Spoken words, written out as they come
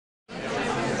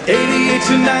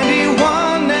to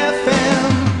 91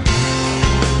 FM.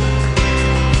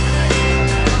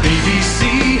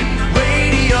 BBC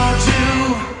Radio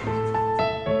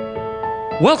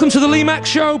 2. Welcome to the Lee Mack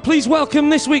Show. Please welcome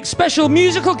this week's special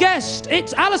musical guest.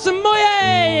 It's Alison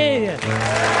Moyet.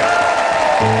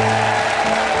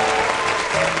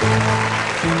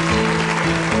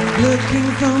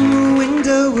 Looking from a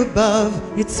window above,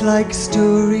 it's like a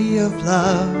story of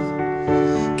love.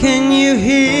 Can you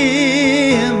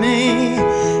hear me?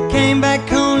 Came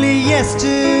back only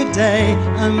yesterday,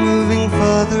 I'm moving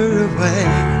farther away.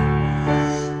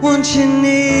 Won't you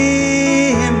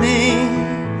near me?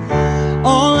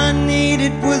 All I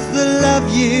needed was the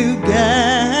love you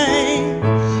gave.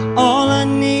 All I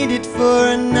needed for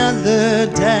another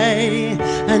day.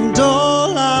 And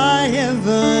all I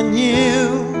ever knew,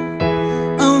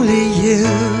 only you.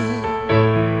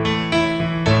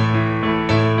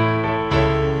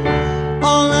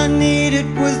 All I needed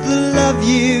was the love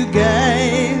you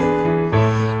gave.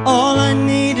 All I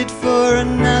needed for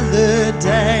another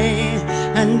day.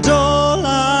 And all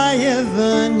I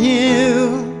ever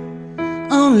knew,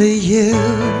 only you.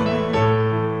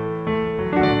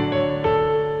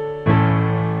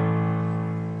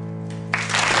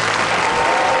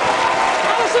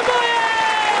 Alison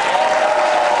Moyet!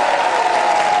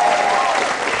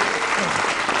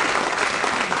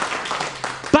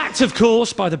 Backed, of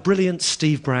course, by the brilliant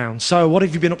Steve Brown. So, what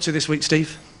have you been up to this week,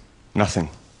 Steve? Nothing.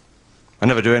 I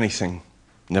never do anything.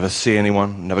 Never see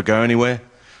anyone. Never go anywhere.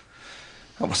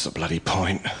 Oh, what's the bloody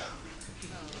point?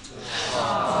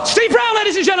 Steve Brown,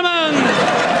 ladies and gentlemen!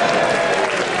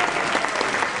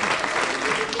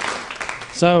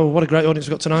 So, what a great audience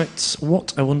we've got tonight.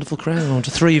 What a wonderful crowd.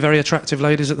 3 very attractive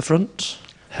ladies at the front.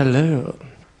 Hello.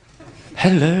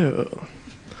 Hello.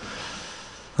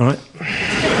 All right.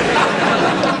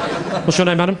 What's your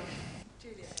name, madam?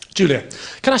 Julia.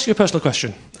 Can I ask you a personal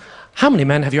question? How many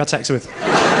men have you had sex with?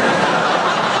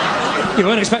 You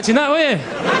weren't expecting that, were you?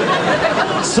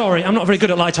 Sorry, I'm not very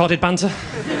good at light-hearted banter.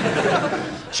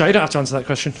 Sure, you don't have to answer that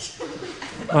question.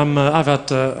 I've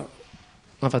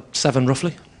had 7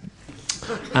 roughly,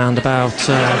 and about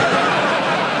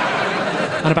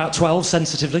 12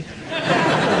 sensitively.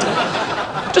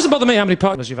 Doesn't bother me how many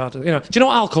partners you've had. You know, do you know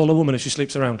what I'll call a woman if she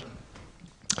sleeps around?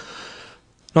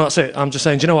 No, that's it. I'm just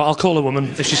saying. Do you know what I'll call a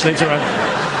woman if she sleeps around?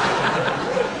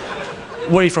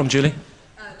 Where are you from, Julie?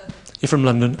 London. You're from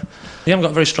London. You haven't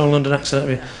got a very strong London accent,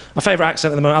 have you? My favourite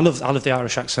accent at the moment. I love the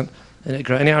Irish accent. Isn't it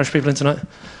great? Any Irish people in tonight?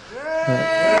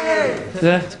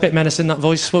 Yeah, it's a bit menacing, that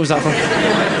voice. What was that from?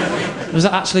 Was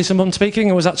that actually someone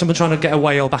speaking, or was that someone trying to get a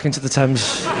whale back into the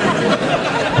Thames?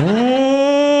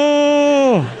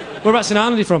 Oh! Whereabouts in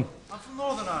Ireland are you from? I'm from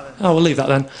Northern Ireland. Oh, we'll leave that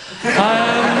then.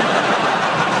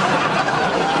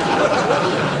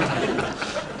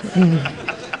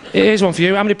 Here's one for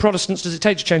you. How many Protestants does it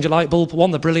take to change a light bulb?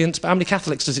 1, they're brilliant. But how many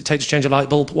Catholics does it take to change a light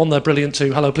bulb? 1, they're brilliant.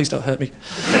 2, hello, please don't hurt me.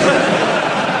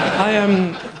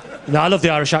 No, I love the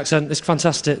Irish accent. It's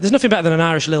fantastic. There's nothing better than an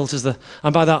Irish lilt, is there?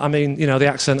 And by that, I mean, you know, the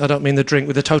accent. I don't mean the drink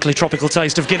with the totally tropical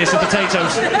taste of Guinness and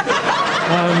potatoes.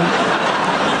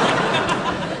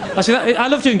 I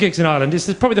love doing gigs in Ireland.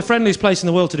 It's probably the friendliest place in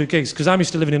the world to do gigs, because I'm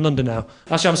used to living in London now.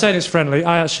 Actually, I'm saying it's friendly.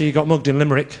 I actually got mugged in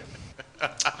Limerick.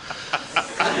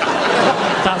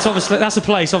 That's a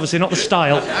place, obviously, not the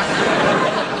style.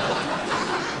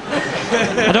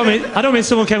 I don't mean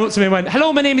someone came up to me and went,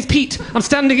 "Hello, my name is Pete. I'm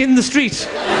standing in the street.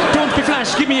 Don't be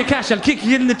flash. Give me your cash. I'll kick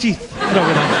you in the teeth."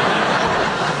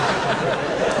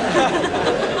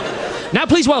 Now,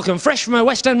 please welcome, fresh from her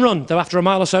West End run, though after a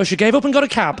mile or so she gave up and got a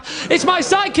cab. It's my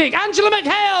sidekick, Angela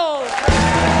McHale.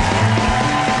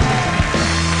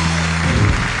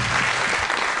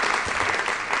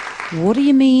 What do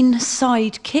you mean,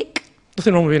 sidekick?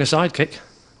 Nothing wrong with being a sidekick.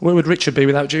 Where would Richard be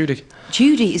without Judy?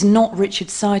 Judy is not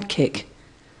Richard's sidekick.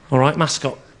 All right,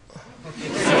 mascot.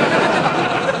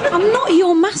 I'm not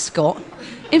your mascot.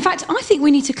 In fact, I think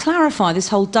we need to clarify this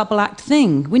whole double act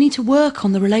thing. We need to work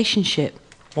on the relationship.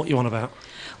 What you on about?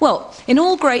 Well, in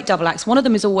all great double acts, one of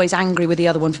them is always angry with the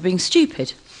other one for being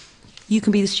stupid. You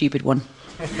can be the stupid one.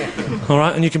 All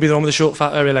right, and you can be the one with the short,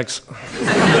 fat, hairy legs.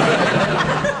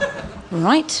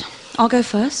 Right, I'll go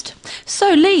first.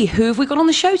 So, Lee, who have we got on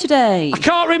the show today? I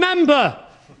can't remember.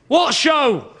 What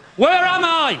show? Where am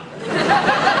I?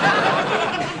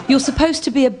 You're supposed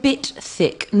to be a bit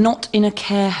thick, not in a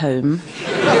care home.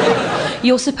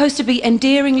 You're supposed to be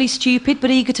endearingly stupid but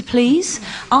eager to please.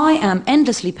 I am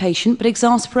endlessly patient but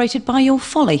exasperated by your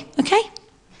folly, OK?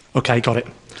 OK, got it.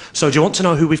 So do you want to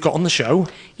know who we've got on the show?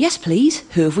 Yes, please.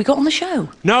 Who have we got on the show?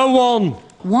 No one.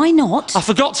 Why not? I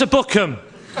forgot to book them.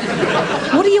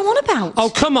 What are you on about? Oh,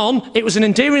 come on. It was an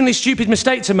endearingly stupid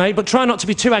mistake to make, but try not to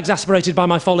be too exasperated by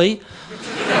my folly.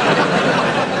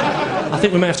 I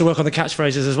think we may have to work on the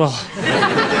catchphrases as well.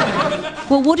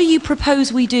 Well, what do you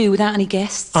propose we do without any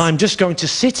guests? I'm just going to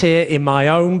sit here in my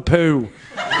own poo.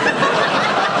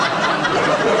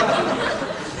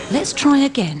 Let's try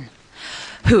again.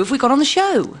 Who have we got on the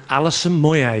show? Alison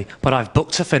Moyet, but I've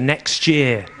booked her for next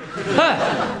year.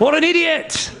 Huh, what an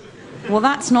idiot! Well,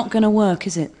 that's not going to work,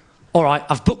 is it? All right,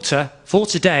 I've booked her for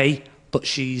today, but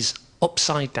she's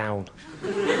upside down.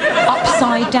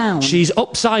 Upside down? She's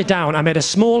upside down. I made a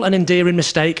small and endearing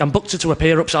mistake and booked her to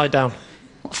appear upside down.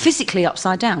 What, physically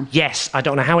upside down? Yes, I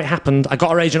don't know how it happened. I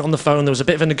got her agent on the phone, there was a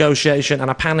bit of a negotiation,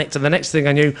 and I panicked, and the next thing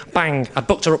I knew, bang, I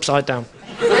booked her upside down.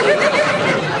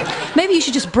 Maybe you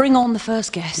should just bring on the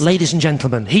first guest. Ladies and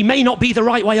gentlemen, he may not be the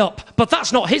right way up, but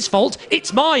that's not his fault,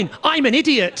 it's mine. I'm an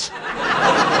idiot.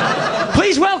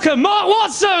 Please welcome Mark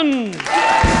Watson!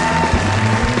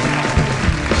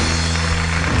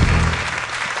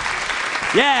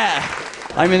 Yeah,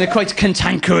 I'm in a quite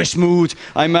cantankerous mood.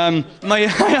 My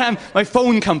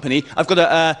phone company. I've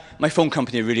got my phone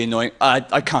company are really annoying.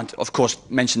 I can't, of course,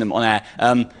 mention them on air.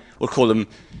 We'll call them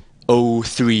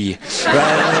O3.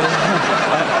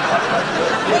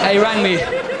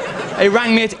 They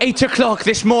rang me at 8 o'clock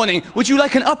this morning. Would you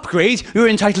like an upgrade? You're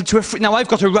entitled to a free... Now, I've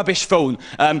got a rubbish phone.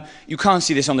 You can't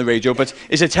see this on the radio, but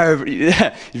it's a terrible...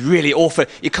 really awful.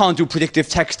 It can't do predictive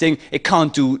texting. It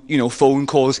can't do, phone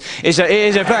calls. It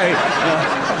is a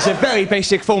very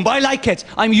basic phone, but I like it.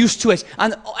 I'm used to it.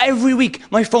 And every week,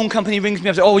 my phone company rings me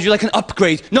up and says, oh, would you like an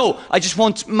upgrade? No, I just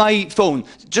want my phone.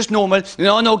 Just normal.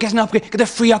 No, get an upgrade. Get a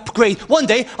free upgrade. One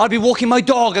day, I'll be walking my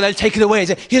dog and I'll take it away and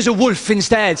say, here's a wolf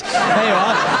instead. There you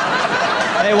are.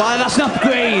 Hey, well, that's an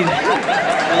upgrade.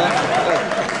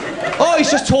 Oh,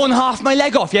 he's just torn half my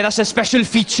leg off. Yeah, that's a special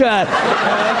feature.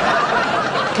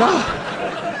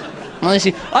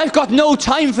 Honestly, I've got no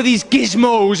time for these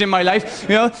gizmos in my life.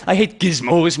 I hate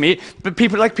gizmos, mate. But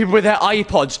people with their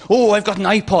iPods. Oh, I've got an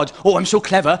iPod. Oh, I'm so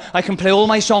clever. I can play all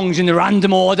my songs in a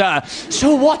random order.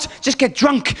 So what? Just get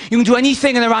drunk. You can do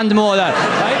anything in a random order,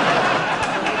 right?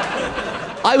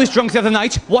 I was drunk the other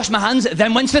night, washed my hands,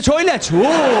 then went to the toilet.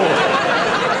 Whoa!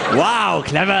 Wow,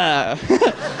 clever.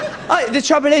 The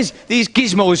trouble is, these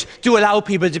gizmos do allow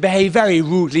people to behave very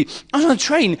rudely. I was on a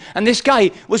train, and this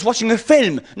guy was watching a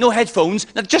film, no headphones,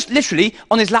 just literally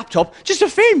on his laptop, just a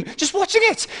film, just watching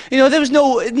it. There was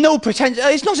no pretend.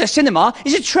 It's not a cinema,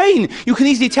 it's a train. You can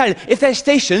easily tell if there's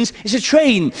stations, it's a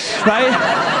train,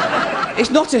 right? It's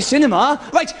not a cinema.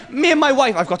 Right, me and my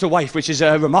wife, I've got a wife, which is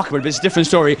remarkable, but it's a different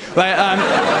story. Right,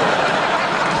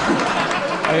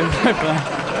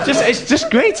 it's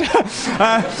just great.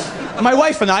 My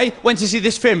wife and I went to see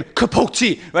this film,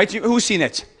 Capote, right? Who's seen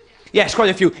it? Yes, quite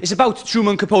a few. It's about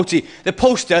Truman Capote. The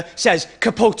poster says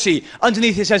Capote.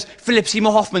 Underneath it says Philip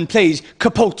Seymour Hoffman plays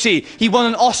Capote. He won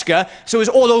an Oscar, so it was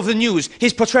all over the news.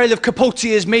 His portrayal of Capote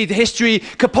has made history.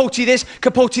 Capote this,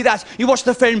 Capote that. You watch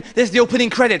the film, there's the opening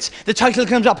credits. The title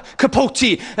comes up, Capote.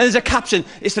 And there's a caption.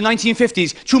 It's the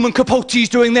 1950s. Truman Capote's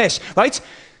doing this, right?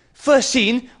 First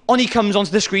scene, on he comes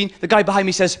onto the screen. The guy behind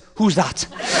me says, who's that?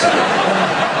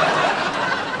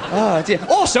 Oh, dear.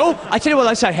 Also, I tell you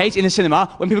what I hate in the cinema,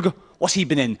 when people go, what's he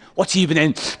been in? What's he been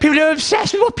in? People are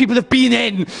obsessed with what people have been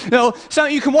in. So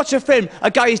you can watch a film, a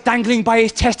guy is dangling by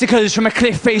his testicles from a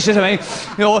cliff face or something,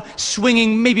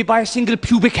 swinging maybe by a single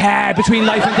pubic hair between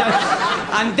life and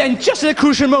death. And then just at the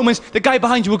crucial moments, the guy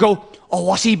behind you will go, oh,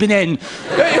 what's he been in?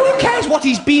 Who cares what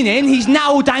he's been in? He's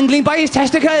now dangling by his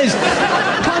testicles.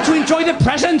 Can't you enjoy the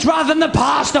present rather than the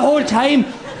past the whole time?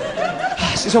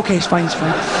 It's okay, it's fine, it's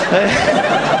fine.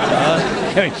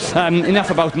 Anyway,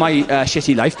 enough about my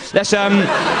shitty life. Let's,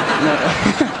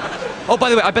 Oh, by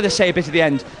the way, I better say a bit at the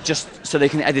end, just so they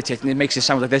can edit it, and it makes it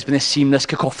sound like there's been a seamless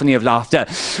cacophony of laughter.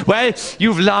 Well,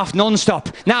 you've laughed non-stop.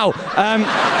 Now, and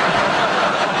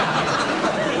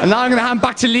now I'm going to hand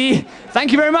back to Lee.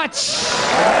 Thank you very much.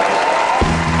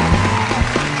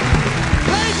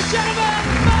 Ladies and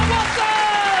gentlemen, Mark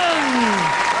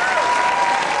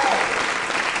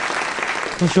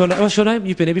Watson! What's your name?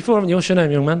 You've been here before, haven't you? What's your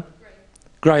name, young man?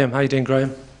 Graham. How you doing,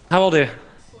 Graham? How old are you?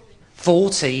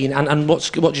 14. And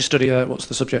what do you study? What's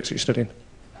the subjects that you're studying?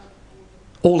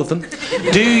 All of them.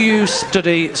 Do you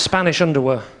study Spanish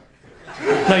underwear?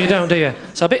 No, you don't, do you?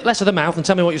 So a bit less of the mouth and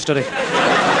tell me what you study.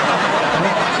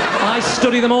 I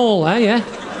study them all, eh? Yeah.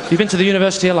 You've been to the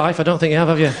University of Life? I don't think you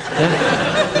have you?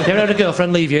 Yeah. You ever had a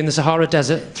girlfriend leave you in the Sahara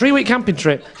Desert? 3-week camping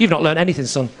trip. You've not learned anything,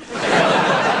 son.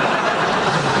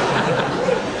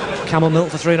 Camel milk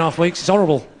for 3.5 weeks. It's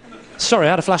horrible. Sorry, I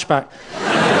had a flashback.